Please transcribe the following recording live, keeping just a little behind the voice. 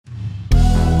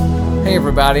Hey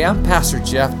everybody, I'm Pastor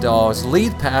Jeff Dawes,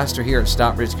 lead pastor here at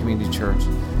Stockbridge Community Church.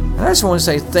 And I just want to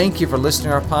say thank you for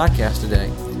listening to our podcast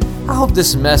today. I hope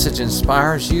this message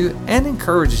inspires you and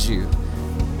encourages you.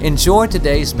 Enjoy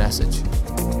today's message.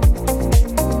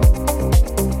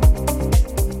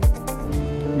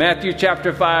 Matthew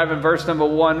chapter 5 and verse number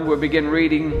 1, we'll begin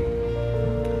reading.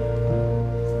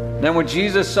 Then when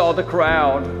Jesus saw the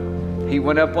crowd, he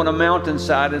went up on a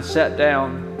mountainside and sat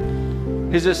down.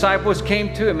 His disciples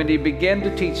came to him and he began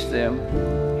to teach them.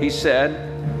 He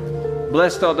said,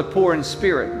 "Blessed are the poor in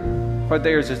spirit, for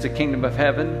theirs is the kingdom of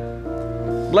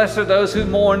heaven. Blessed are those who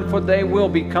mourn, for they will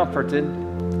be comforted.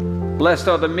 Blessed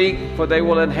are the meek, for they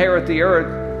will inherit the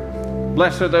earth.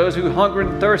 Blessed are those who hunger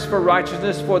and thirst for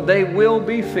righteousness, for they will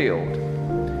be filled.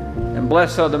 And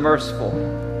blessed are the merciful,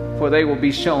 for they will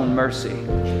be shown mercy.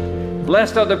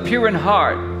 Blessed are the pure in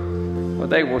heart, for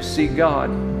they will see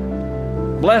God.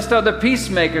 Blessed are the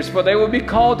peacemakers, for they will be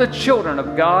called the children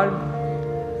of God.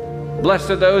 Blessed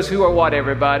are those who are" what,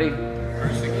 everybody?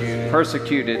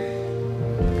 Persecuted.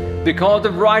 Because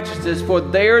of righteousness, for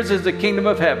theirs is the kingdom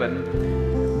of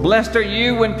heaven. Blessed are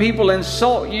you when people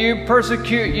insult you,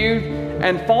 persecute you,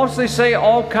 and falsely say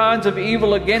all kinds of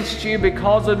evil against you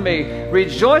because of me.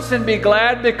 Rejoice and be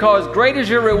glad, because great is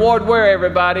your reward. Where,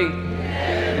 everybody?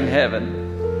 In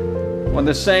heaven. On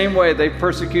the same way they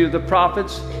persecuted the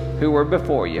prophets who were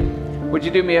before you. Would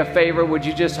you do me a favor? Would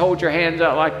you just hold your hands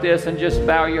out like this and just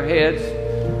bow your heads?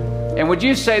 And would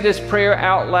you say this prayer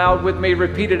out loud with me?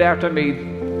 Repeat it after me.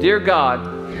 Dear God,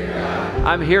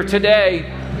 I'm here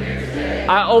today.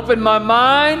 I open my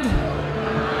mind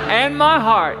and my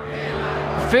heart.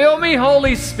 Fill me,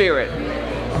 Holy Spirit.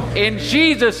 In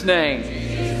Jesus' name.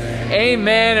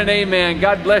 Amen and amen.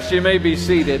 God bless you. You may be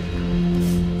seated.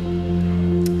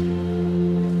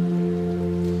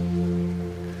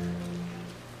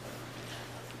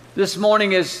 This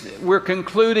morning, as we're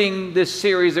concluding this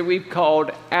series that we've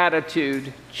called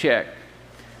Attitude Check.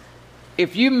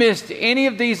 If you missed any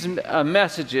of these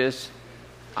messages,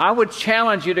 I would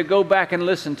challenge you to go back and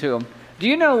listen to them. Do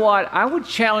you know what? I would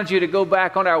challenge you to go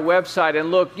back on our website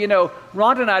and look. You know,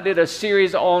 Rhonda and I did a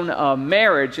series on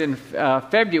marriage in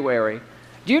February.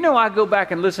 Do you know I go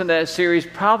back and listen to that series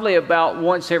probably about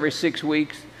once every 6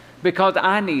 weeks because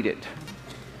I need it.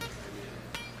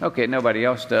 Okay, nobody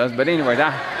else does, but anyway,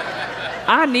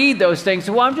 I need those things.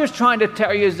 So what I'm just trying to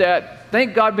tell you is that,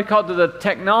 thank God, because of the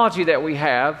technology that we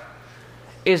have,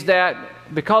 is that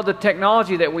because of the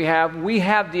technology that we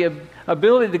have the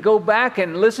ability to go back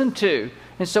and listen to.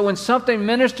 And so when something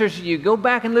ministers to you, go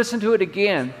back and listen to it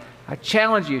again. I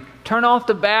challenge you, turn off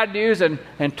the bad news and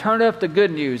turn up the good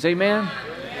news. Amen?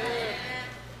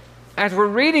 As we're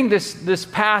reading this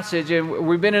passage, and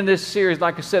we've been in this series,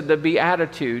 like I said, the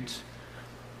Beatitudes.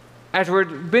 As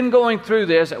we've been going through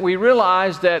this, we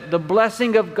realize that the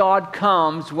blessing of God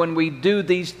comes when we do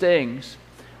these things.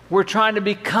 We're trying to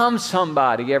become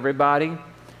somebody, everybody.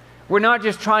 We're not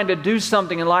just trying to do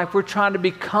something in life, we're trying to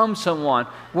become someone.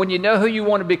 When you know who you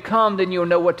want to become, then you'll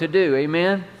know what to do.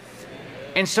 Amen?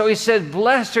 And so he says,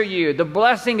 blessed are you. The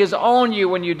blessing is on you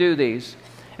when you do these.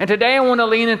 And today I want to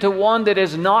lean into one that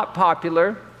is not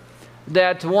popular,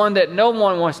 that's one that no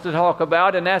one wants to talk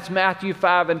about, and that's Matthew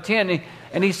 5 and 10.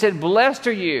 And he said, blessed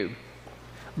are you.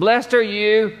 Blessed are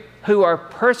you who are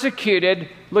persecuted,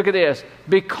 look at this,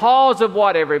 because of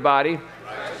what, everybody?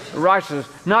 Righteousness.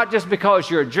 Not just because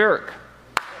you're a jerk.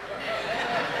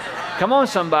 Come on,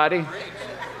 somebody.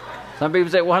 Some people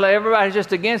say, well, everybody's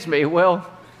just against me. Well,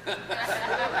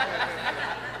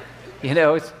 you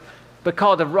know, it's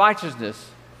because of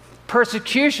righteousness.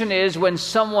 Persecution is when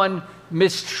someone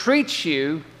mistreats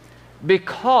you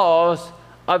because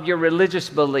of your religious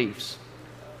beliefs.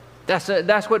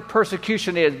 That's what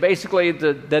persecution is, basically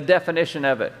the definition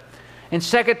of it. In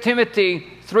 2 Timothy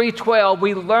 3:12,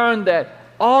 we learn that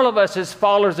all of us as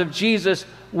followers of Jesus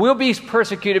will be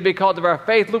persecuted because of our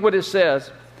faith. Look what it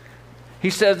says. He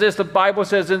says this, the Bible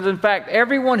says, and in fact,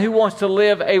 everyone who wants to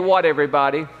live a what,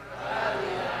 everybody?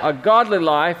 A godly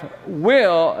life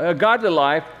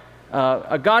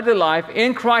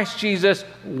in Christ Jesus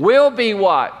will be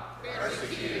what?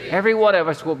 Persecuted. Every one of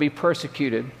us will be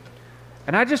persecuted.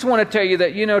 And I just want to tell you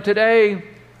that, you know, today,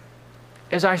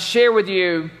 as I share with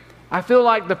you, I feel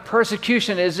like the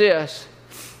persecution is this,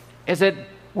 is that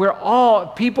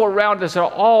people around us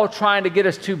are all trying to get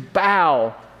us to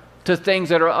bow to things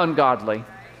that are ungodly.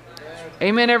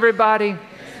 Amen, everybody?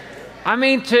 I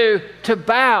mean to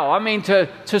bow. I mean to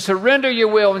surrender your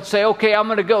will and say, okay, I'm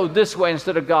going to go this way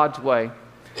instead of God's way.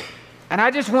 And I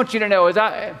just want you to know,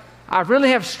 I really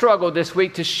have struggled this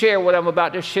week to share what I'm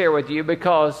about to share with you,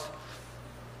 because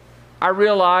I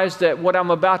realize that what I'm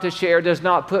about to share does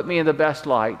not put me in the best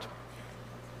light.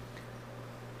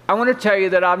 I want to tell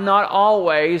you that I've not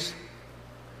always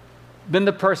been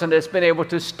the person that's been able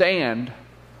to stand.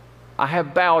 I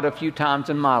have bowed a few times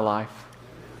in my life.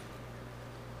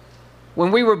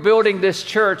 When we were building this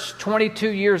church 22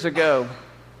 years ago,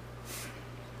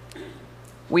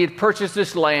 we had purchased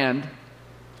this land.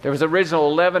 There was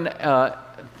original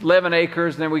 11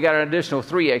 acres, and then we got an additional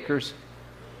 3 acres.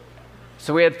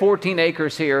 So we had 14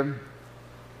 acres here.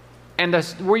 And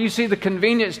where you see the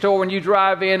convenience store when you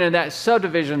drive in and that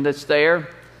subdivision that's there,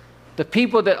 the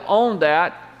people that owned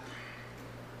that,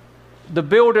 the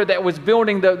builder that was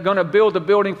going to build the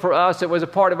building for us, that was a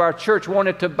part of our church,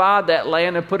 wanted to buy that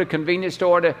land and put a convenience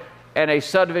store and a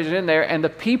subdivision in there. And the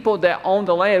people that owned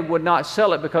the land would not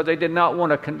sell it because they did not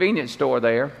want a convenience store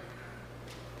there.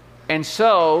 And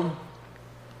so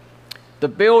the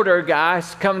builder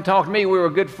guys come talk to me. We were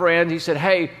good friends. He said,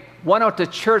 hey, why don't the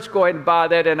church go ahead and buy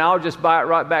that, and I'll just buy it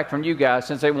right back from you guys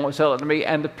since they won't sell it to me.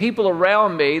 And the people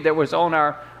around me that was on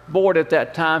our board at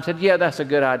that time said, yeah, that's a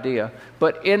good idea.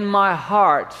 But in my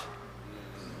heart,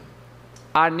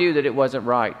 I knew that it wasn't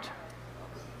right.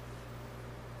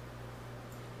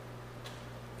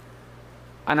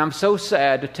 And I'm so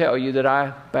sad to tell you that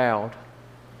I bowed.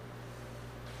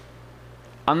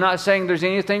 I'm not saying there's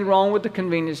anything wrong with the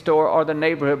convenience store or the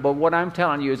neighborhood, but what I'm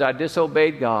telling you is I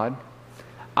disobeyed God.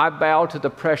 I bowed to the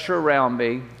pressure around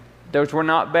me. Those were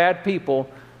not bad people.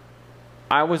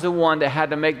 I was the one that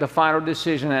had to make the final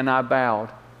decision, and I bowed.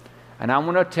 And I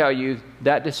want to tell you,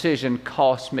 that decision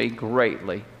cost me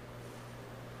greatly.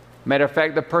 Matter of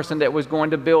fact, the person that was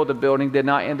going to build the building did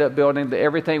not end up building.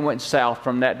 Everything went south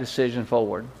from that decision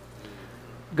forward.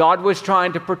 God was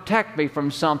trying to protect me from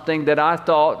something that I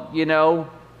thought,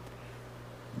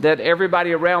 that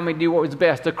everybody around me knew what was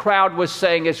best. The crowd was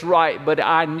saying it's right, but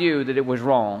I knew that it was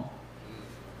wrong.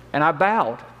 And I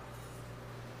bowed.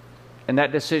 And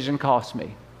that decision cost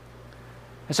me.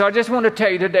 And so I just want to tell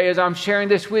you today, as I'm sharing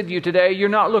this with you today, you're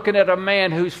not looking at a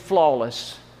man who's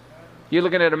flawless. You're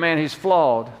looking at a man who's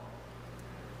flawed.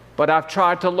 But I've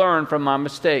tried to learn from my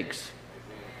mistakes.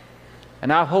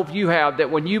 And I hope you have, that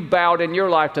when you bowed in your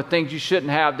life to things you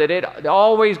shouldn't have, that it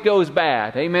always goes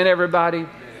bad. Amen, everybody?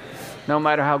 No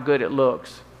matter how good it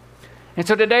looks. And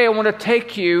so today I want to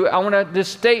take you, this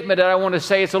statement that I want to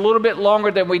say, it's a little bit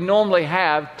longer than we normally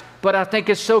have, but I think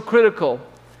it's so critical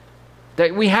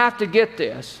that we have to get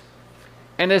this.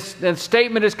 And the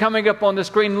statement is coming up on the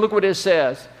screen. Look what it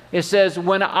says. It says,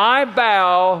 when I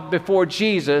bow before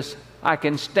Jesus, I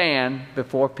can stand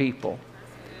before people.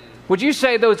 Would you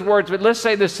say those words? But let's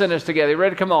say this sentence together. You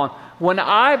ready? Come on. When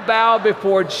I bow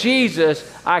before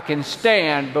Jesus, I can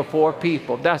stand before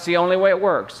people. That's the only way it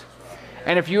works.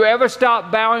 And if you ever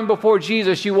stop bowing before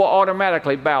Jesus, you will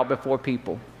automatically bow before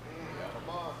people.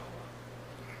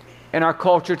 In our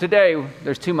culture today,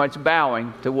 there's too much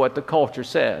bowing to what the culture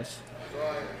says.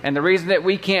 And the reason that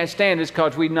we can't stand is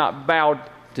because we've not bowed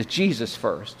to Jesus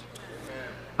first.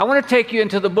 I want to take you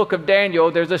into the book of Daniel.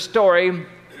 There's a story.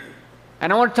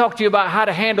 And I want to talk to you about how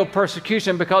to handle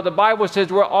persecution, because the Bible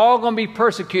says we're all going to be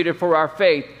persecuted for our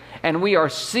faith. And we are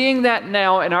seeing that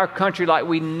now in our country like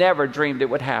we never dreamed it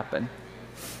would happen.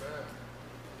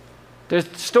 The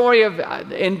story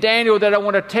in Daniel that I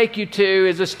want to take you to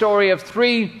is a story of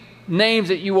 3 names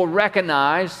that you will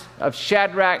recognize, of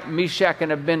Shadrach, Meshach,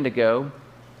 and Abednego,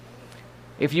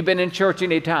 if you've been in church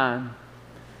any time.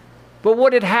 But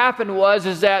what had happened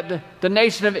is that the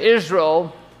nation of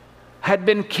Israel had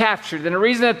been captured. And the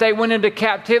reason that they went into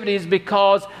captivity is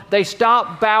because they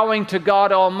stopped bowing to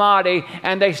God Almighty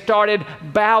and they started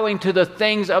bowing to the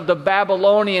things of the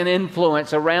Babylonian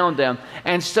influence around them.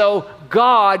 And so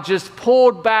God just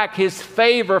pulled back His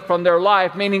favor from their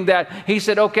life, meaning that He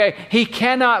said, okay, He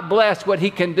cannot bless what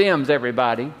He condemns,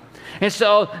 everybody. And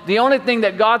so the only thing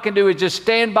that God can do is just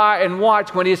stand by and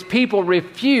watch when His people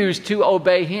refuse to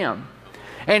obey Him.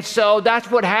 And so that's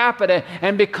what happened.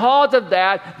 And because of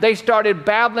that, they started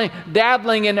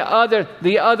dabbling in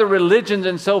the other religions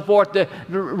and so forth,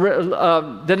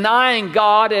 denying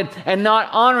God and not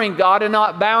honoring God and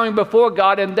not bowing before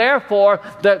God. And therefore,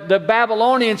 the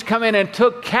Babylonians come in and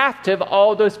took captive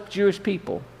all those Jewish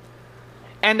people.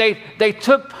 And they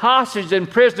took hostage and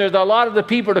prisoners a lot of the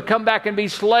people to come back and be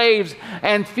slaves.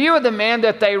 And few of the men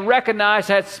that they recognized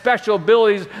had special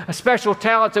abilities, special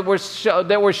talents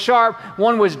that were sharp.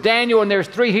 One was Daniel, and there's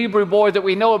 3 Hebrew boys that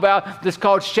we know about that's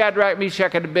called Shadrach,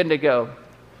 Meshach, and Abednego.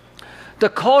 The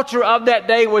culture of that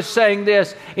day was saying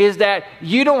this, is that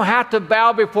you don't have to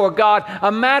bow before God.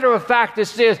 A matter of fact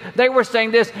is this, they were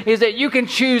saying this, is that you can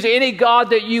choose any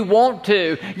God that you want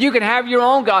to. You can have your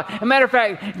own God. A matter of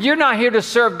fact, you're not here to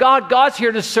serve God. God's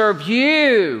here to serve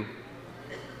you.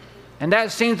 And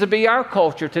that seems to be our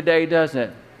culture today, doesn't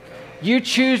it? You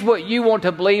choose what you want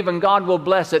to believe and God will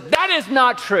bless it. That is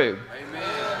not true.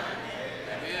 Amen.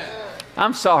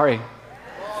 I'm sorry.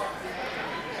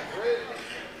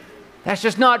 That's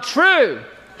just not true.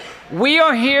 We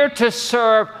are here to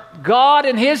serve God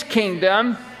and His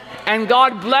kingdom, and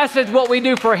God blesses what we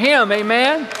do for Him.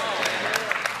 Amen?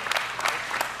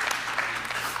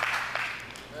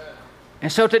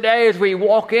 And so today as we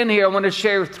walk in here, I want to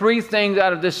share 3 things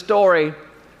out of this story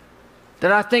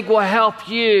that I think will help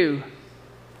you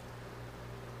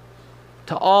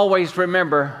to always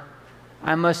remember,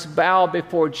 I must bow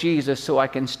before Jesus so I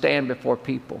can stand before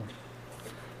people.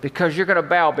 Because you're going to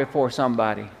bow before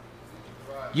somebody.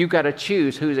 You've got to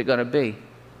choose who's it going to be.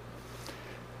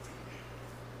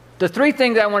 The 3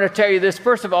 things I want to tell you this,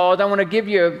 first of all, is I want to give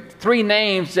you 3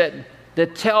 names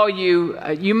that tell you,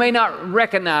 you may not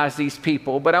recognize these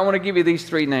people, but I want to give you these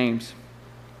 3 names.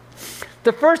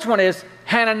 The first one is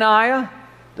Hananiah.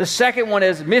 The second one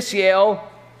is Mishael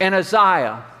and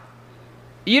Uzziah.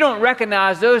 You don't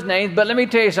recognize those names, but let me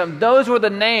tell you something. Those were the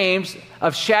names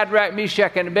of Shadrach,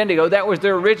 Meshach, and Abednego. That was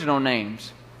their original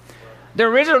names. Their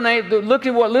original name,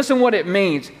 listen what it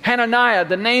means. Hananiah,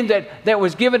 the name that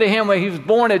was given to him when he was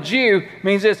born a Jew,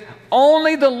 means this: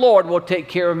 only the Lord will take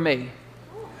care of me.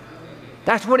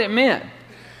 That's what it meant.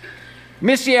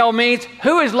 Mishael means,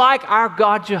 who is like our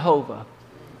God Jehovah?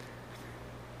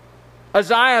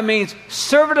 Uzziah means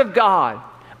servant of God.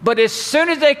 But as soon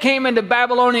as they came into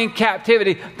Babylonian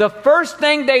captivity, the first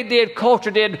thing they did,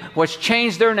 culture did, was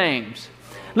change their names.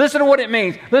 Listen to what it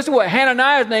means. Listen to what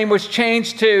Hananiah's name was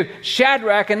changed to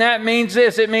Shadrach, and that means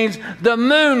this. It means the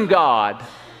moon god.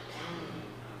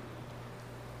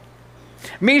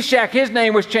 Meshach, his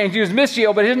name was changed. He was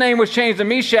Mishael, but his name was changed to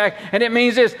Meshach, and it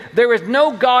means this: there is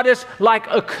no goddess like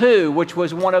Aku, which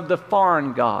was one of the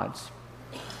foreign gods.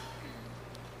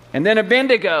 And then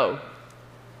Abednego.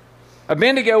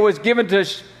 Abednego was given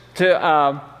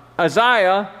to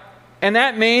Uzziah, and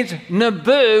that means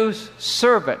Nebu's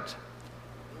servant,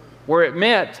 where it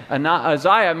meant,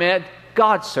 Uzziah meant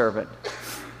God's servant.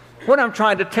 What I'm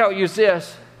trying to tell you is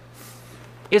this,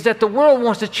 is that the world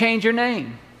wants to change your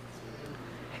name.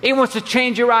 It wants to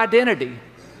change your identity.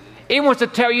 It wants to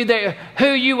tell you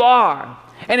who you are.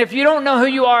 And if you don't know who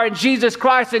you are in Jesus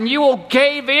Christ, then you will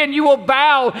cave in, you will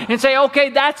bow and say, okay,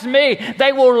 that's me.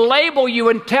 They will label you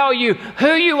and tell you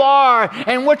who you are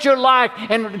and what you're like.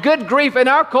 And good grief, in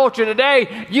our culture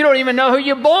today, you don't even know who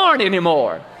you're born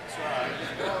anymore.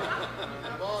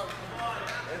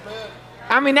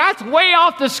 I mean, that's way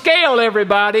off the scale,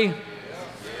 everybody.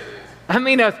 I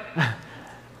mean,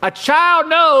 a child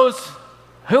knows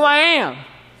who I am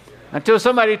until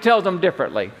somebody tells them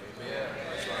differently.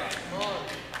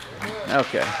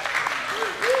 Okay.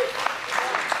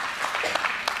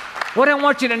 What I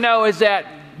want you to know is that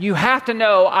you have to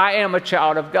know I am a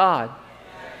child of God.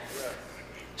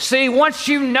 See, once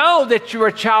you know that you're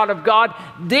a child of God,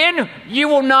 then you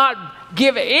will not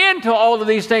give in to all of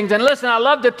these things. And listen, I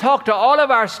love to talk to all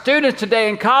of our students today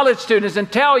and college students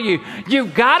and tell you,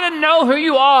 you've got to know who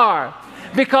you are.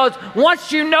 Because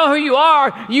once you know who you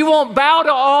are, you won't bow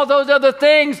to all those other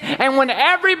things. And when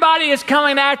everybody is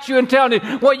coming at you and telling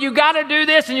you, well, you got to do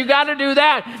this and you got to do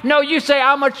that. No, you say,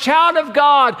 I'm a child of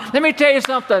God. Let me tell you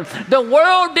something. The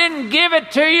world didn't give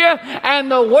it to you, and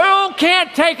the world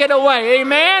can't take it away.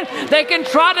 Amen? They can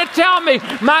try to tell me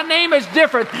my name is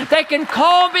different. They can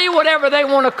call me whatever they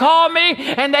want to call me,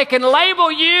 and they can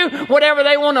label you whatever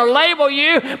they want to label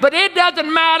you. But it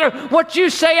doesn't matter. What you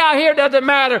say out here doesn't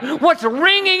matter. What's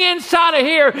ringing inside of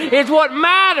here is what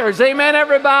matters. Amen,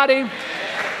 everybody?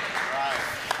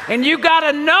 And you got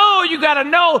to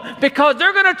know, because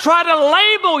they're going to try to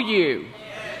label you,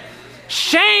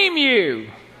 shame you,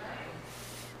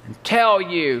 and tell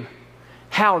you,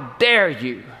 how dare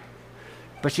you.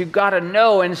 But you've got to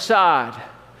know inside,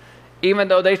 even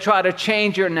though they try to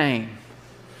change your name,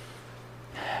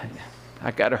 I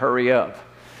got to hurry up.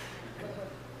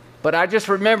 But I just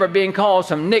remember being called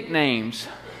some nicknames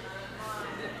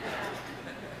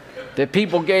that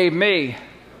people gave me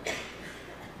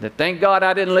that thank God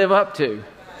I didn't live up to.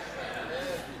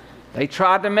 They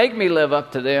tried to make me live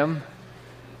up to them,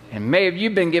 and maybe have you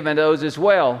been given those as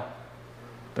well.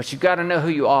 But you've got to know who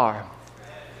you are.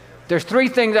 There's 3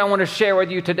 things I want to share with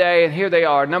you today, and here they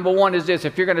are. Number 1 is this: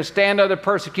 if you're going to stand under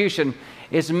persecution,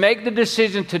 is make the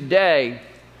decision today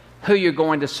who you're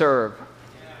going to serve.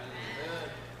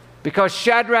 Because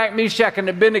Shadrach, Meshach, and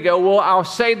Abednego, well, I'll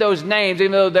say those names,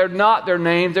 even though they're not their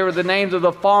names. They were the names of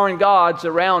the foreign gods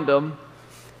around them.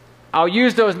 I'll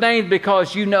use those names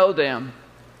because you know them.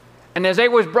 And as they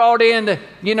was brought in,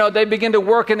 they began to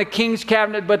work in the king's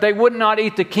cabinet, but they would not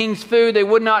eat the king's food. They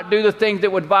would not do the things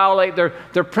that would violate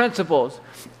their principles.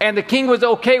 And the king was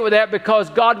okay with that because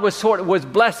God was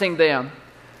blessing them.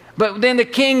 But then the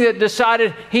king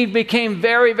decided, he became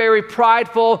very, very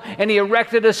prideful, and he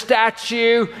erected a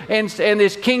statue in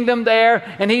his kingdom there,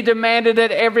 and he demanded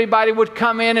that everybody would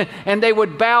come in and they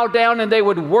would bow down and they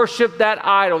would worship that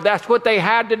idol. That's what they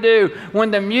had to do. When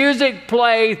the music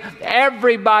played,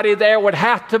 everybody there would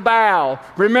have to bow.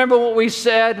 Remember what we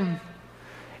said?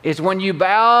 Is when you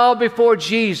bow before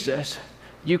Jesus,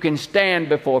 you can stand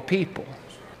before people.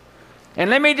 And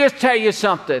let me just tell you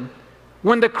something.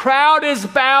 When the crowd is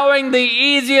bowing, the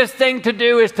easiest thing to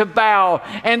do is to bow.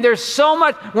 And there's so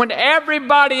much, when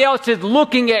everybody else is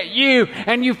looking at you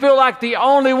and you feel like the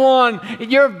only one,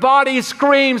 your body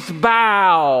screams,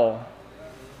 bow.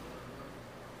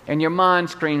 And your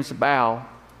mind screams, bow.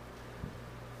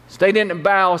 So they didn't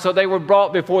bow, so they were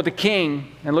brought before the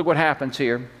king. And look what happens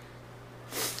here.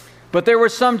 But there were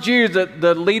some Jews,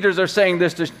 the leaders are saying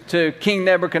this to King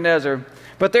Nebuchadnezzar.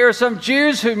 But there are some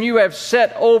Jews whom you have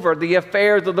set over the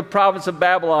affairs of the province of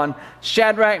Babylon,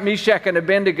 Shadrach, Meshach, and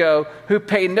Abednego, who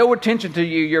pay no attention to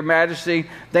you, your majesty.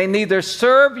 They neither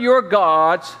serve your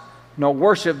gods nor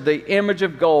worship the image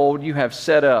of gold you have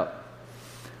set up.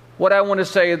 What I want to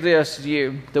say is this to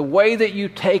you. The way that you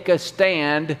take a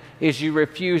stand is you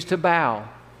refuse to bow.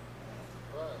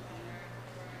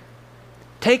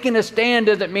 Taking a stand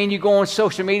doesn't mean you go on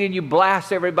social media and you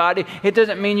blast everybody. It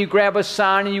doesn't mean you grab a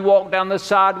sign and you walk down the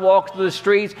sidewalks to the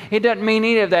streets. It doesn't mean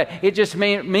any of that. It just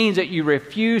means that you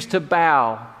refuse to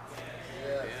bow.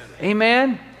 Yes.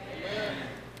 Amen? Amen?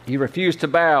 You refuse to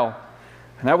bow.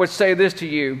 And I would say this to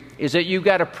you, is that you've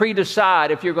got to pre-decide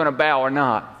if you're going to bow or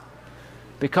not.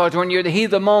 Because when you're in the heat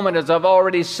of the moment, as I've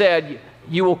already said,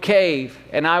 you will cave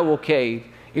and I will cave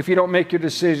if you don't make your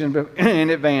decision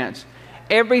in advance.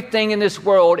 Everything in this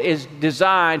world is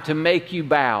designed to make you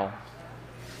bow.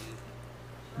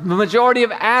 The majority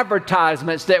of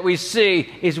advertisements that we see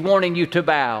is wanting you to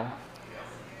bow.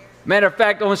 Matter of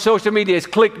fact, on social media, it's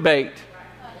clickbait.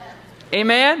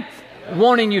 Amen?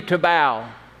 Wanting you to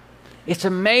bow. It's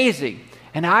amazing.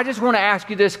 And I just want to ask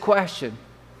you this question.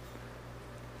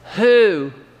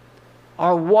 Who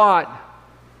or what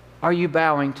are you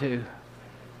bowing to?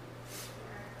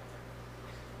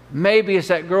 Maybe it's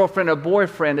that girlfriend or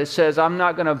boyfriend that says, I'm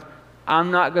not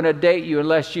going to date you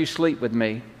unless you sleep with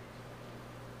me.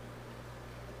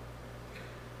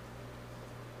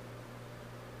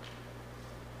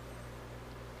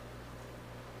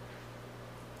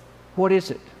 What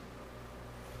is it?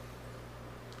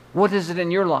 What is it in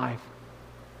your life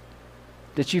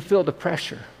that you feel the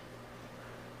pressure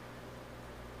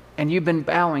and you've been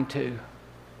bowing to,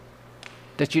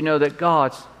 that you know that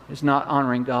God is not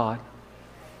honoring God?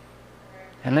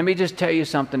 And let me just tell you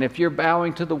something. If you're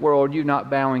bowing to the world, you're not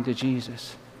bowing to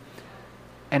Jesus.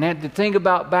 And the thing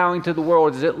about bowing to the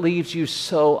world is it leaves you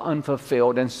so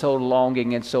unfulfilled and so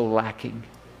longing and so lacking.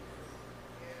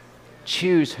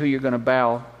 Choose who you're going to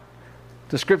bow.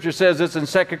 The scripture says this in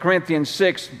 2 Corinthians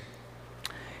 6.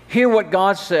 Hear what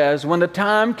God says. When the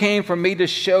time came for me to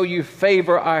show you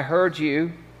favor, I heard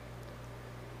you.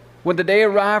 When the day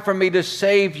arrived for me to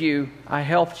save you, I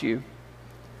helped you.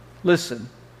 Listen.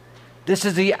 This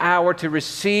is the hour to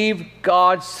receive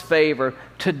God's favor.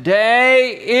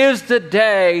 Today is the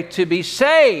day to be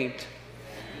saved.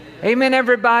 Amen,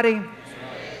 everybody? Amen.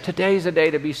 Today's the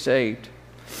day to be saved.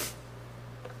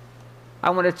 I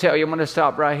want to tell you, I'm going to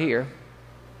stop right here.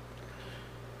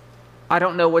 I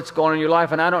don't know what's going on in your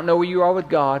life, and I don't know where you are with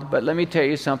God, but let me tell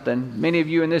you something. Many of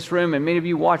you in this room and many of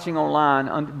you watching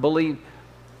online believe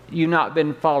you've not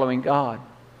been following God.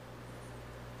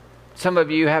 Some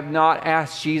of you have not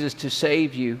asked Jesus to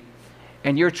save you,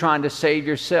 and you're trying to save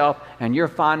yourself, and you're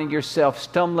finding yourself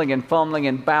stumbling and fumbling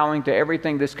and bowing to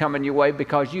everything that's coming your way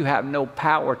because you have no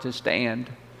power to stand.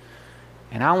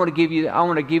 And I want to give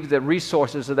you the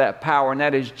resources of that power, and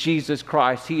that is Jesus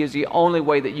Christ. He is the only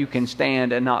way that you can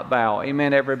stand and not bow.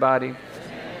 Amen, everybody? Amen.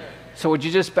 So would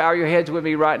you just bow your heads with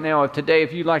me right now? Today,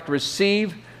 if you'd like to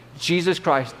receive Jesus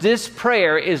Christ, this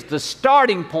prayer is the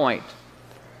starting point.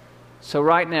 So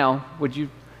right now, would you,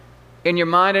 in your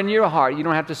mind and your heart, you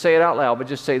don't have to say it out loud, but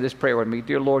just say this prayer with me.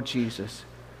 Dear Lord Jesus,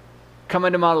 come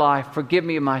into my life. Forgive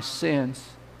me of my sins.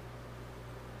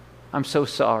 I'm so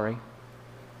sorry.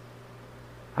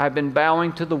 I've been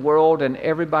bowing to the world and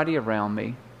everybody around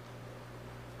me.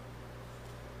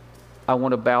 I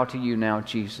want to bow to you now,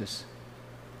 Jesus.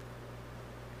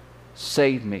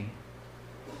 save me.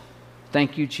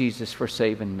 Thank you, Jesus, for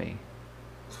saving me.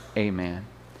 Amen.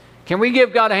 Can we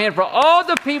give God a hand for all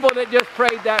the people that just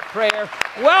prayed that prayer?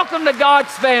 Welcome to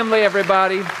God's family,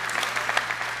 everybody.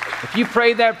 If you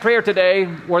prayed that prayer today,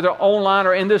 whether online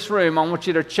or in this room, I want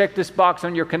you to check this box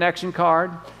on your connection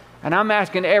card. And I'm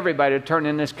asking everybody to turn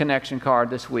in this connection card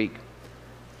this week.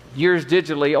 Yours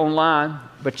digitally online,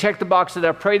 but check the box that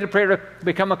I prayed the prayer to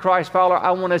become a Christ follower.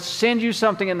 I want to send you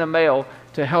something in the mail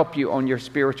to help you on your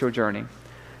spiritual journey.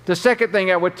 The second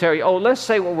thing I would tell you, let's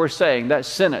say what we're saying, that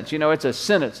sentence. You know, it's a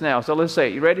sentence now, so let's say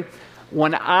it. You ready?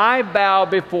 When I bow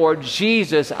before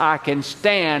Jesus, I can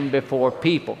stand before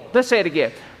people. Let's say it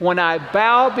again. When I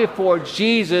bow before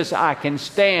Jesus, I can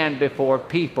stand before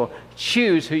people.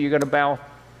 Choose who you're going to bow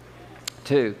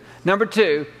to. Number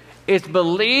 2 is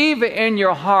believe in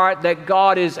your heart that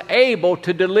God is able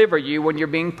to deliver you when you're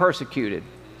being persecuted.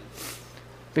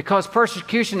 Because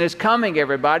persecution is coming,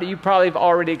 everybody. You probably have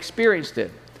already experienced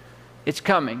it. It's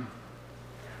coming.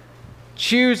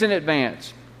 Choose in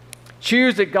advance.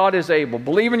 Choose that God is able.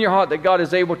 Believe in your heart that God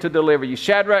is able to deliver you.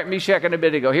 Shadrach, Meshach, and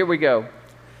Abednego. Here we go.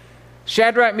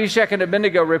 Shadrach, Meshach, and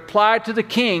Abednego replied to the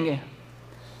king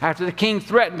after the king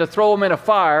threatened to throw them in a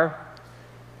fire.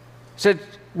 Said,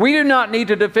 we do not need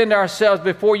to defend ourselves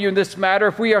before you in this matter.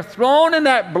 If we are thrown in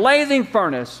that blazing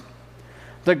furnace,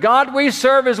 the God we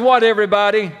serve is what,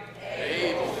 everybody?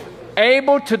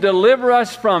 Able to deliver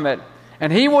us from it.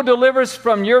 And he will deliver us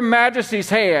from your majesty's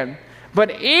hand.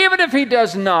 But even if he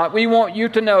does not, we want you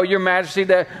to know, your majesty,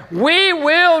 that we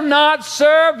will not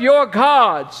serve your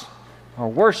gods or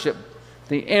worship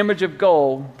the image of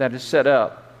gold that is set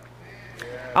up.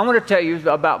 I want to tell you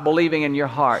about believing in your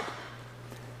heart.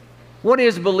 What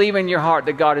is believing in your heart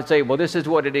that God is able? This is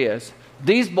what it is.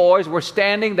 These boys were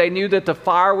standing. They knew that the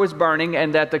fire was burning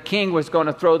and that the king was going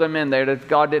to throw them in there, that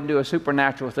God didn't do a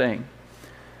supernatural thing.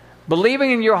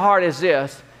 Believing in your heart is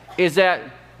this, is that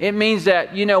it means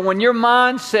that, you know, when your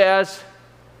mind says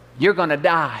you're going to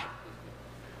die,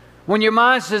 when your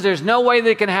mind says there's no way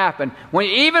that can happen,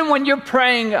 even when you're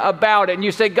praying about it and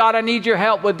you say, God, I need your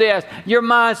help with this, your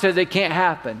mind says it can't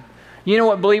happen. You know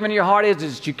what believing in your heart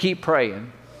is you keep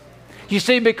praying. You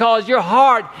see, because your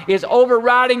heart is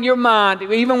overriding your mind.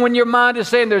 Even when your mind is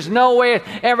saying there's no way it's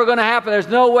ever going to happen. There's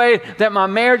no way that my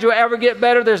marriage will ever get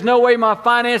better. There's no way my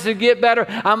finances get better.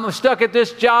 I'm stuck at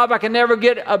this job. I can never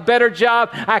get a better job.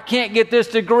 I can't get this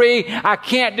degree. I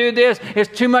can't do this.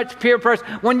 It's too much peer pressure.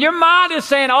 When your mind is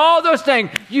saying all those things,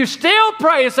 you still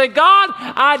pray and say, God,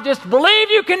 I just believe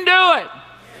you can do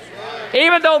it.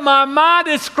 Even though my mind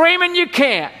is screaming you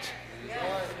can't.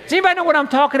 Does anybody know what I'm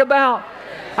talking about?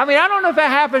 I mean, I don't know if that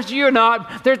happens to you or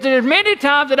not. There's many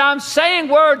times that I'm saying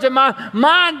words that my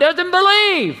mind doesn't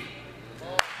believe.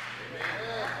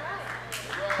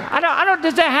 I don't.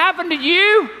 Does that happen to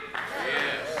you?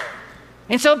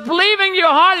 And so believing in your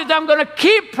heart is I'm going to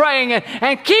keep praying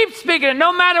and keep speaking it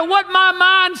no matter what my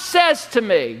mind says to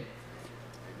me.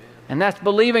 And that's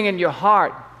believing in your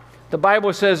heart. The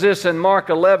Bible says this in Mark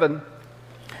 11.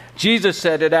 Jesus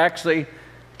said it actually.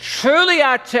 Truly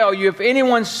I tell you, if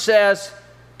anyone says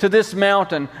to this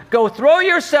mountain, go throw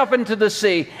yourself into the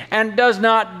sea, and does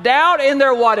not doubt in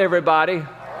their what, everybody?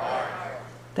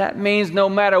 That means no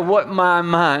matter what my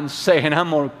mind's saying, I'm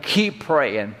going to keep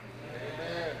praying.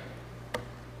 Amen.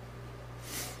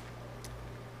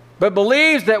 But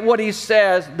believes that what he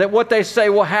says, that what they say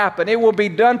will happen. It will be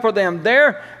done for them.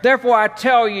 Therefore I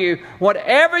tell you,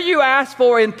 whatever you ask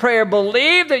for in prayer,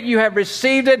 believe that you have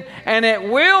received it, and it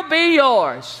will be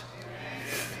yours.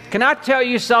 Can I tell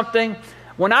you something?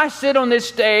 When I sit on this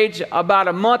stage about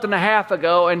a month and a half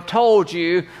ago and told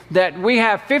you that we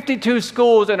have 52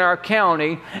 schools in our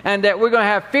county and that we're going to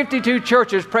have 52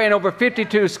 churches praying over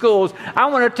 52 schools, I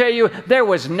want to tell you there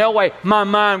was no way. My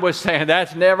mind was saying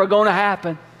that's never going to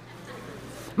happen.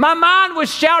 My mind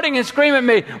was shouting and screaming at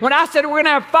me when I said we're going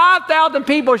to have 5,000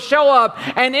 people show up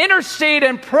and intercede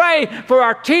and pray for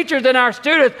our teachers and our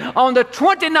students on the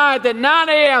 29th at 9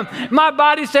 a.m. My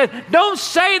body said, don't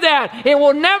say that. It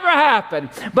will never happen.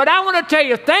 But I want to tell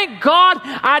you, thank God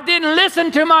I didn't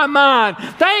listen to my mind.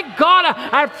 Thank God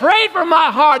I prayed from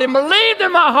my heart and believed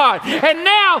in my heart. And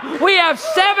now we have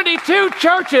 72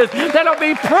 churches that will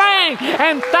be praying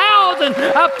and thousands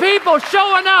of people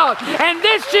showing up. And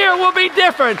this year will be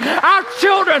different. Our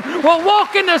children will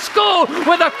walk into school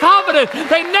with a confidence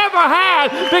they never had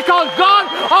because God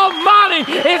Almighty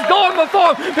is going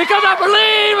before them, because I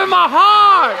believe in my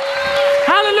heart.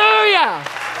 Hallelujah.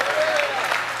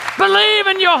 Believe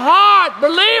in your heart.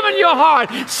 Believe in your heart.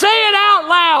 Say it out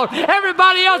loud.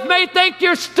 Everybody else may think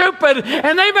you're stupid,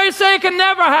 and they may say it can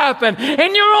never happen.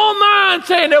 In your own mind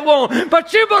saying it won't,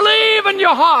 but you believe in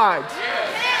your heart.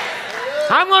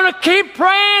 I'm going to keep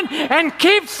praying and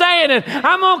keep saying it.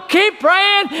 I'm going to keep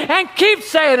praying and keep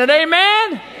saying it.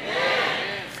 Amen?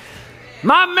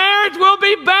 My marriage will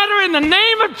be better in the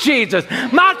name of Jesus.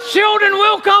 My children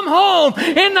will come home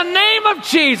in the name of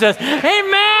Jesus.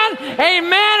 Amen,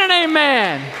 amen, and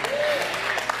amen.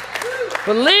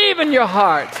 Believe in your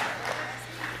heart.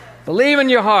 Believe in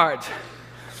your heart.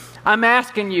 I'm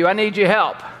asking you, I need your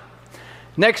help.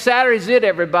 Next Saturday's it,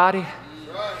 everybody.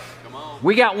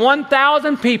 We got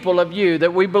 1,000 people of you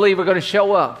that we believe are going to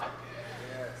show up.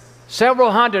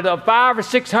 Several hundred, 500 or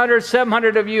 600,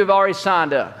 700 of you have already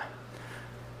signed up.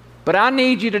 But I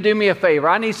need you to do me a favor.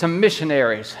 I need some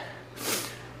missionaries.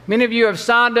 Many of you have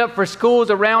signed up for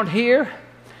schools around here.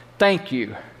 Thank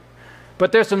you.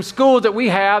 But there's some schools that we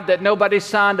have that nobody's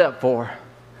signed up for.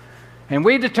 And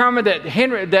we determined that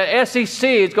the SEC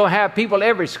is going to have people at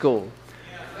every school.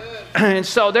 And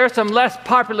so there's some less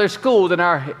popular schools in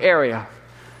our area.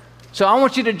 So I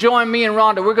want you to join me and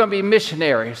Rhonda. We're going to be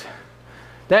missionaries.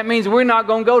 That means we're not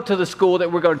going to go to the school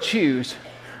that we're going to choose.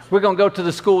 We're going to go to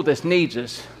the school that needs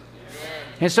us.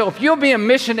 And so if you'll be a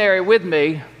missionary with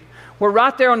me, we're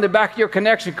right there on the back of your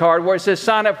connection card where it says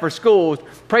sign up for schools,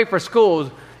 pray for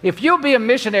schools. If you'll be a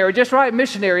missionary, just write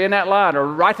missionary in that line or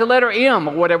write the letter M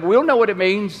or whatever. We'll know what it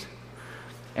means.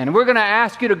 And we're going to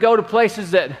ask you to go to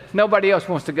places that nobody else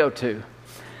wants to go to.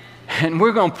 And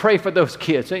we're going to pray for those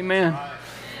kids. Amen.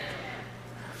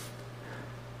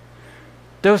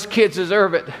 Those kids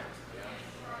deserve it.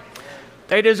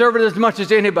 They deserve it as much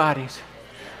as anybody's.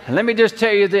 And let me just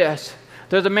tell you this.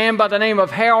 There's a man by the name of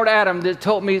Harold Adams that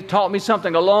taught me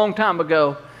something a long time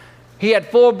ago. He had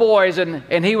 4 boys,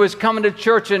 and he was coming to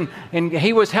church, and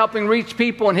he was helping reach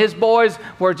people, and his boys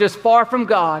were just far from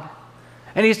God.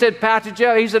 And he said, Pastor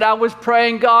Joe, he said, I was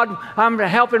praying, God, I'm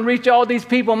helping reach all these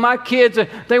people. My kids,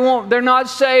 they're not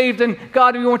saved, and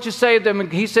God, we want you to save them.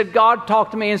 And he said, God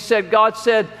talked to me and said, God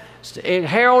said,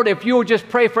 Harold, if you will just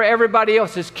pray for everybody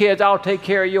else's kids, I'll take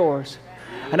care of yours.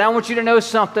 And I want you to know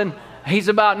something. He's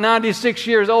about 96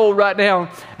 years old right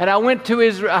now. And I went to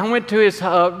his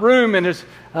room in his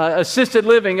assisted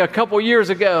living a couple years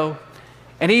ago.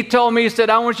 And he told me, he said,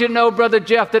 I want you to know, Brother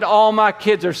Jeff, that all my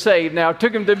kids are saved now. It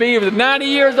took him to be, he was 90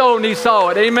 years old and he saw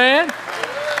it. Amen?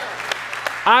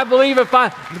 I believe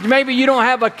maybe you don't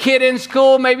have a kid in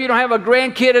school, maybe you don't have a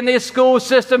grandkid in this school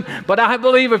system, but I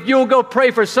believe if you'll go pray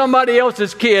for somebody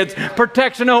else's kids,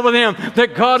 protection over them,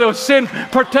 that God will send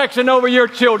protection over your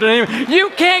children. Amen. You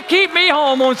can't keep me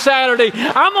home on Saturday.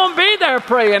 I'm going to be there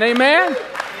praying. Amen?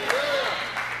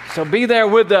 So be there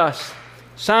with us.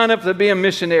 Sign up to be a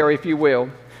missionary, if you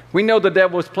will. We know the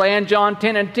devil's plan. John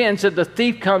 10:10 said, the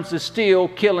thief comes to steal,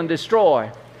 kill, and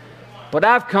destroy. But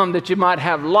I've come that you might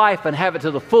have life and have it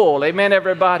to the full. Amen,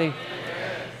 everybody? Amen.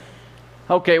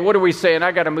 Okay, what are we saying?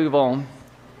 I got to move on.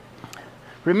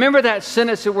 Remember that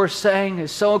sentence that we're saying is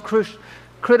so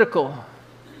critical.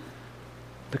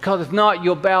 Because if not,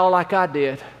 you'll bow like I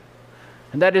did.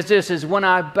 And that is this, is when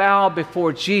I bow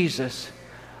before Jesus,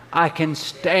 I can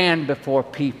stand before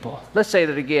people. Let's say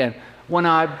that again. When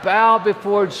I bow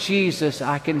before Jesus,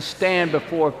 I can stand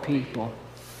before people.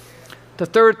 The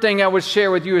third thing I would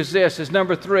share with you is this, is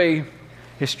number 3,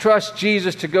 is trust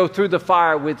Jesus to go through the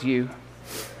fire with you.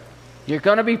 You're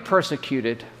going to be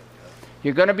persecuted.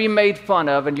 You're going to be made fun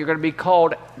of, and you're going to be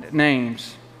called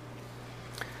names.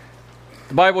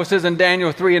 The Bible says in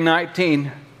Daniel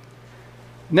 3:19,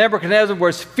 Nebuchadnezzar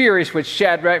was furious with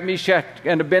Shadrach, Meshach,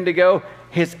 and Abednego.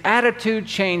 His attitude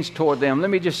changed toward them.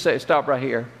 Let me just stop right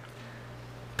here.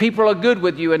 People are good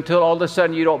with you until all of a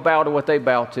sudden you don't bow to what they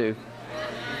bow to.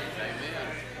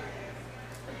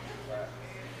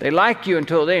 They like you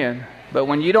until then, but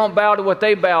when you don't bow to what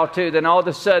they bow to, then all of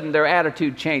a sudden their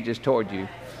attitude changes toward you.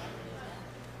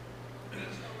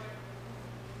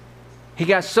 He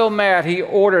got so mad, he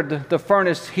ordered the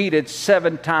furnace heated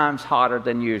 7 times hotter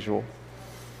than usual.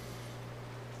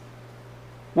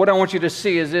 What I want you to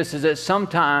see is this, is that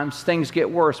sometimes things get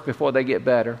worse before they get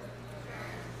better.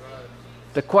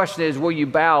 The question is, will you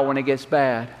bow when it gets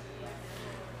bad?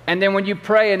 And then when you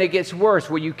pray and it gets worse,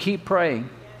 will you keep praying?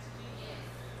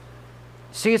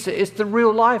 See, it's the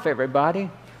real life, everybody.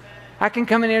 I can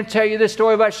come in here and tell you this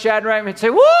story about Shadrach and say,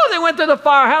 whoa, they went through the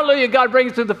fire. Hallelujah, God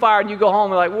brings us through the fire. And you go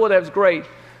home and like, whoa, that was great.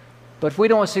 But if we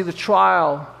don't see the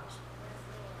trial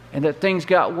and that things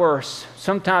got worse,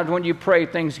 sometimes when you pray,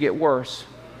 things get worse.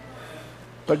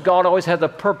 But God always has a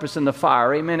purpose in the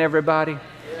fire. Amen, everybody?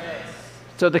 Yes.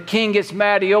 So the king gets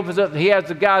mad. He has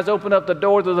the guys open up the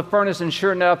doors of the furnace, and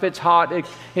sure enough, it's hot.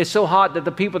 It's so hot that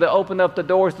the people that opened up the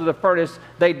doors to the furnace,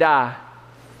 they die.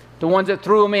 The ones that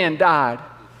threw them in died.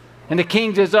 And the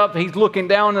king is up. He's looking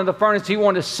down in the furnace. He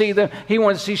wanted to see them. He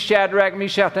wanted to see Shadrach,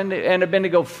 Meshach, and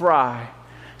Abednego fry.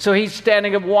 So he's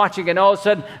standing up watching, and all of a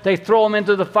sudden they throw him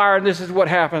into the fire, and this is what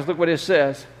happens. Look what it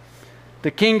says.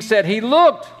 The king said, he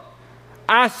looked.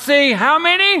 I see how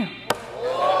many?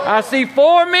 I see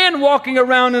 4 men walking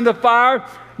around in the fire.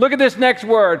 Look at this next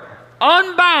word.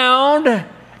 Unbound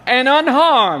and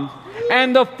unharmed.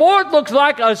 And the 4th looks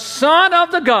like a son of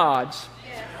the gods.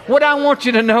 What I want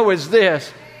you to know is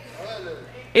this.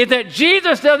 Is that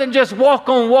Jesus doesn't just walk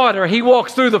on water. He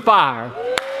walks through the fire.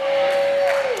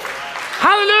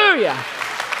 Hallelujah.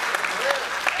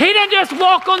 He doesn't just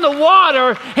walk on the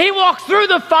water. He walks through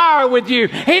the fire with you.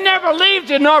 He never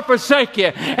leaves you nor forsake you.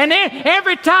 And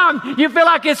every time you feel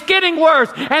like it's getting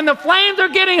worse and the flames are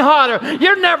getting hotter,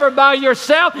 you're never by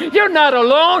yourself. You're not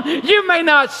alone. You may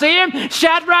not see him.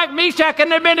 Shadrach, Meshach,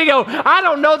 and Abednego, I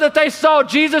don't know that they saw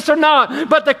Jesus or not,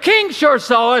 but the king sure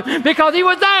saw him because he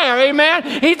was there. Amen.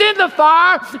 He's in the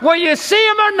fire whether you see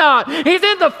him or not. He's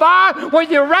in the fire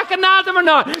whether you recognize him or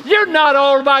not. You're not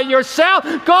all by yourself.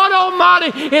 God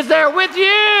Almighty is there with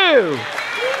you.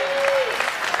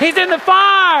 He's in the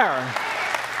fire.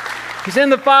 He's in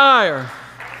the fire.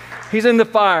 He's in the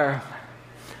fire.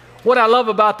 What I love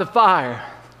about the fire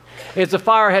is the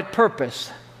fire had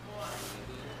purpose.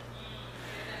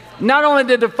 Not only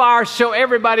did the fire show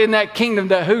everybody in that kingdom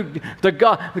that the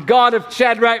God of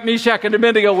Shadrach, Meshach, and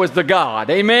Abednego was the God.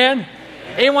 Amen?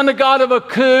 It wasn't the God of a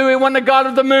coup. It wasn't the God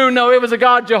of the moon. No, it was the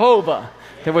God Jehovah.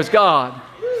 It was God.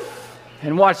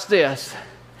 And watch this.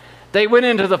 They went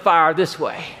into the fire this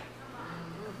way.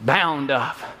 Bound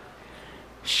up.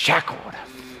 Shackled.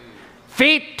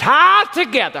 Feet tied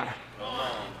together.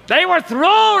 They were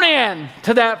thrown in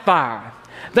to that fire.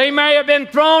 They may have been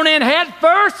thrown in head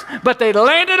first, but they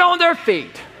landed on their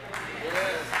feet.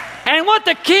 And what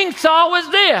the king saw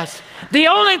was this. The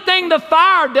only thing the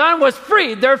fire done was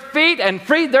freed their feet and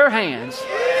freed their hands.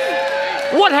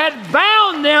 What had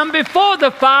bound them before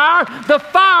the fire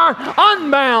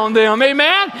unbound them.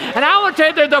 Amen? And I want to tell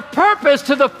you, there's a purpose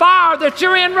to the fire that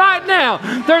you're in right now.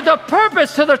 There's a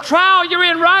purpose to the trial you're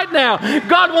in right now.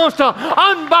 God wants to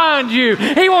unbind you.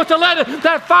 He wants to let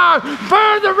that fire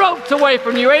burn the ropes away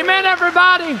from you. Amen,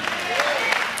 everybody?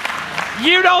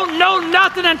 You don't know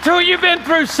nothing until you've been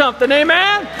through something.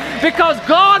 Amen? Because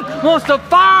God wants the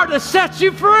fire to set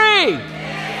you free.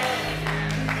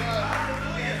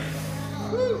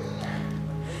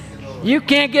 You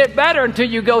can't get better until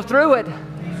you go through it.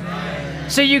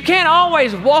 See, you can't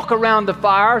always walk around the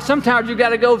fire. Sometimes you got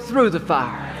to go through the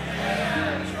fire.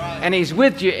 And He's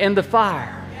with you in the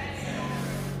fire.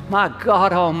 My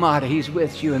God Almighty, He's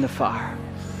with you in the fire.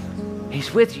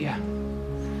 He's with you.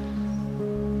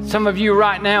 Some of you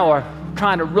right now are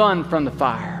trying to run from the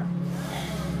fire.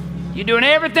 You're doing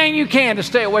everything you can to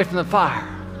stay away from the fire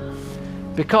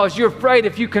because you're afraid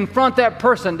if you confront that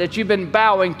person that you've been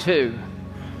bowing to,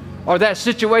 or that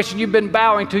situation you've been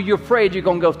bowing to, you're afraid you're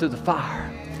going to go through the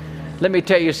fire. Let me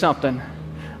tell you something.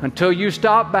 Until you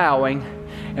stop bowing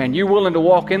and you're willing to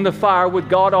walk in the fire with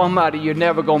God Almighty, you're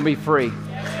never going to be free.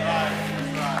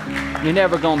 You're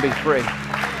never going to be free.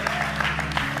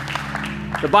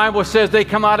 The Bible says they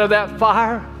come out of that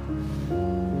fire,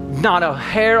 not a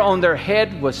hair on their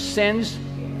head was singed.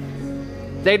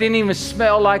 They didn't even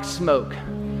smell like smoke.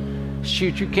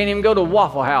 Shoot, you can't even go to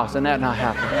Waffle House and that not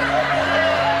happen.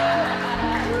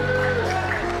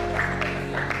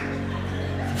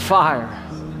 Fire.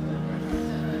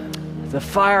 The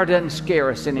fire doesn't scare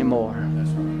us anymore.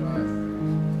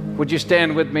 Would you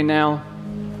stand with me now?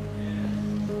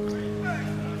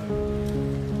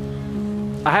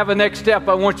 I have a next step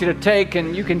I want you to take,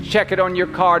 and you can check it on your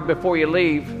card before you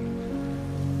leave.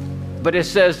 But it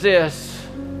says this: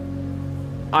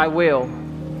 I will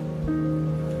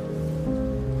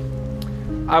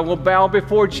bow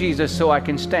before Jesus so I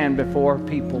can stand before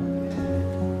people.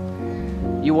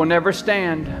 You will never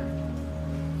stand.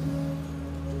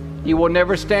 You will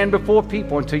never stand before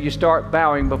people until you start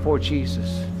bowing before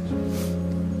Jesus.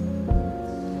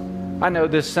 I know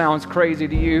this sounds crazy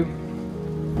to you,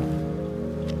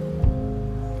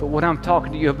 but what I'm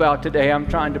talking to you about today, I'm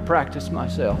trying to practice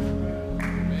myself.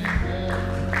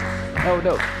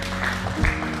 No.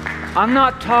 I'm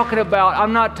not talking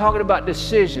about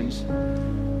decisions.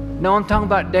 No, I'm talking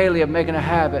about daily of making a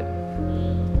habit.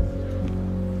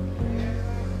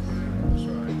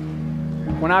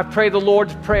 When I pray the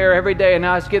Lord's Prayer every day and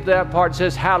I get to that part that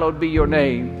says, hallowed be your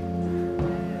name.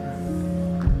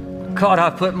 God,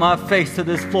 I put my face to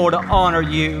this floor to honor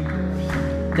you,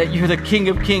 that you're the King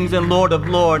of Kings and Lord of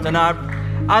Lords. And I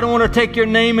don't want to take your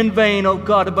name in vain, oh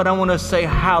God, but I want to say,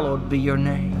 hallowed be your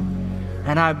name.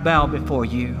 And I bow before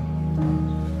you.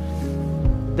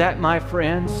 That, my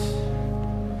friends,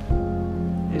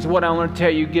 is what I want to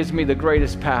tell you gives me the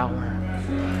greatest power.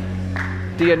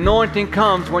 The anointing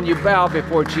comes when you bow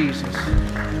before Jesus.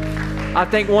 I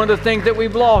think one of the things that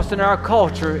we've lost in our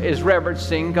culture is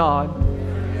reverencing God.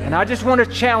 And I just want to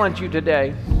challenge you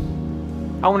today.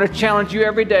 I want to challenge you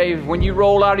every day, when you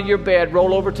roll out of your bed,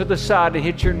 roll over to the side and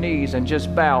hit your knees and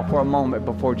just bow for a moment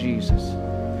before Jesus.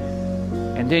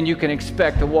 And then you can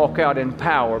expect to walk out in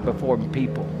power before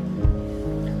people.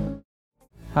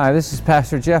 Hi, this is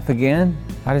Pastor Jeff again.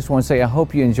 I just want to say I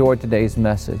hope you enjoyed today's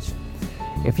message.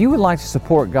 If you would like to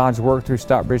support God's work through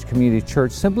Stockbridge Community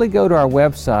Church, simply go to our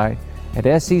website at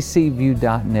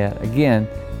seccview.net. Again,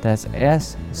 that's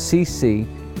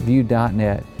seccview.net,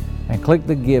 and click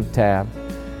the Give tab.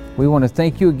 We want to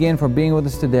thank you again for being with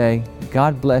us today.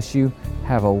 God bless you.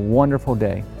 Have a wonderful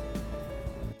day.